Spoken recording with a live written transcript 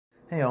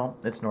Hey all,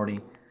 it's Norty.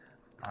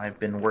 I've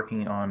been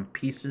working on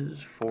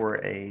pieces for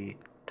a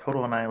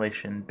Total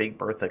Annihilation Big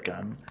Bertha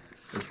gun.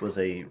 This was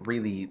a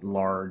really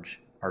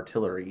large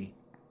artillery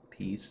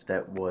piece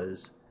that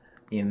was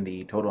in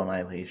the Total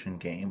Annihilation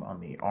game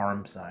on the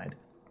ARM side.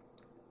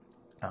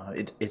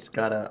 It's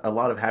got a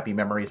lot of happy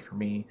memories for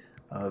me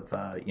of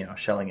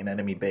shelling an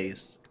enemy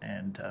base,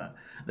 and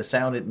the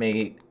sound it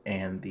made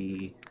and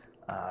the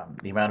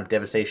amount of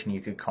devastation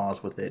you could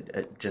cause with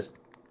it just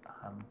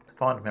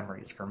fond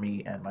memories for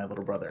me and my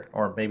little brother,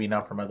 or maybe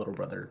not for my little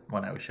brother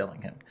when I was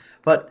shelling him.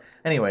 But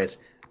anyways,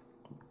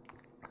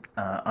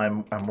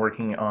 I'm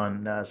working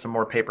on some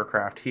more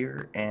papercraft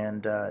here,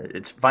 and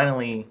it's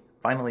finally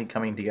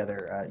coming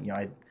together.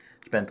 I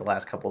spent the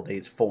last couple of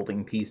days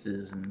folding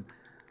pieces and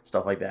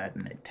stuff like that,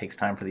 and it takes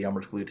time for the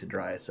Elmer's glue to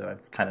dry, so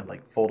I've kind of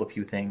like fold a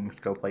few things,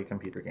 go play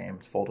computer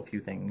games, fold a few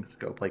things,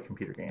 go play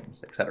computer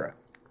games, etc.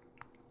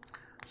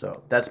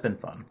 So that's been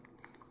fun.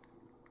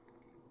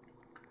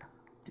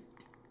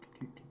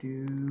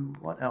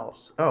 What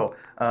else? Oh,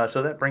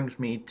 so that brings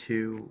me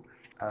to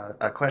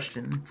a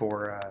question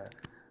for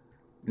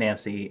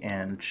Nancy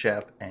and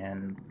Shep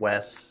and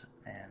Wes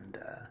and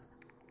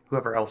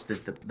whoever else did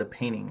the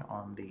painting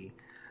on the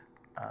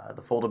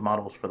folded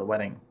models for the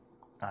wedding.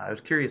 I was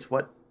curious,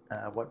 what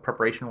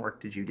preparation work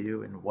did you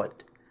do, and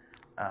what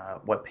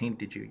paint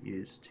did you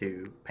use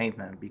to paint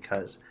them?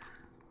 Because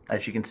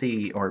as you can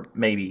see, or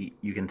maybe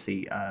you can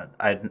see,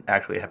 I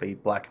actually have a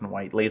black and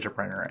white laser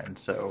printer, and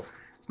so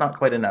it's not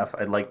quite enough.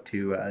 I'd like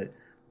to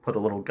put a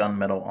little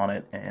gunmetal on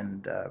it,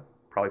 and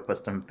probably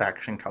put some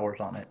faction colors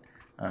on it.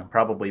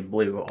 Probably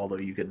blue, although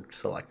you could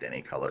select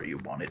any color you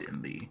wanted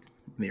in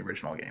the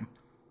original game.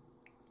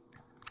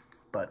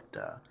 But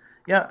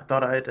yeah, I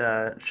thought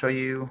I'd show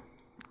you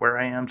where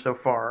I am so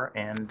far,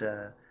 and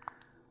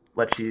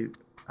let you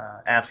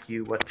ask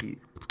you what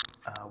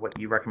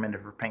you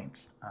recommended for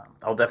paints.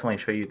 I'll definitely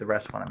show you the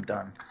rest when I'm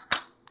done.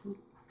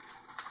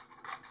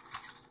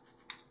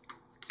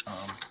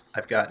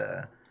 I've got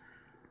a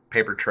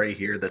paper tray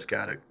here that's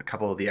got a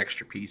couple of the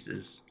extra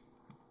pieces.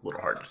 A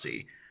little hard to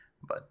see,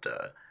 but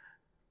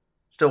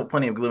still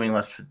plenty of gluing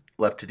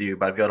left to do,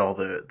 but I've got all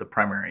the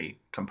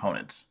primary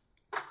components.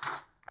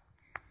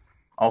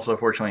 Also,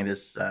 fortunately,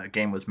 this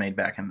game was made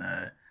back in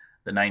the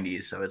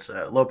 90s, so it's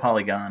a low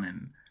polygon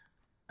and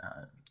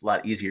a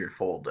lot easier to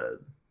fold,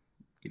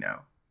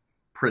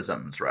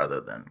 prisms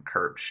rather than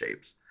curved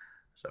shapes.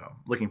 So,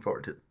 looking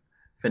forward to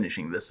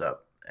finishing this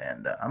up.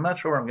 And I'm not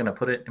sure where I'm going to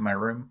put it in my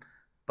room,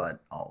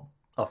 but I'll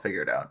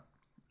figure it out.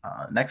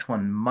 Next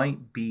one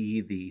might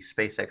be the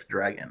SpaceX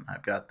Dragon.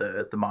 I've got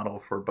the model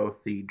for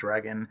both the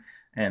Dragon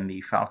and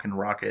the Falcon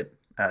rocket.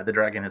 The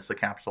Dragon is the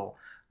capsule.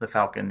 The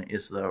Falcon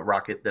is the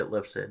rocket that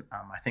lifts it.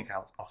 I think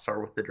I'll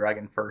start with the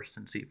Dragon first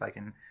and see if I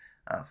can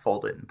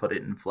fold it and put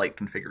it in flight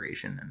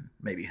configuration and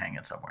maybe hang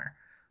it somewhere.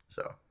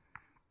 So,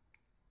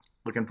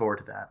 looking forward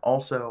to that.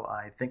 Also,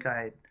 I think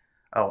I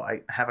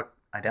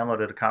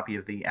downloaded a copy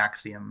of the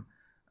Axiom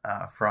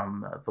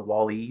from the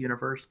Wall-E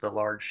universe, the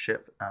large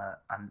ship.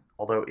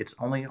 Although it's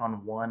only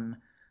on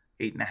one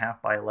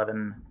 8.5 by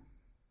 11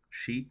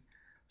 sheet,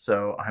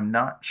 so I'm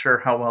not sure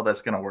how well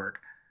that's going to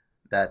work.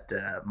 That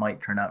might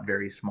turn out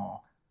very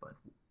small, but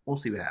we'll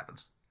see what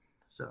happens.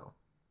 So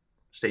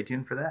stay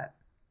tuned for that.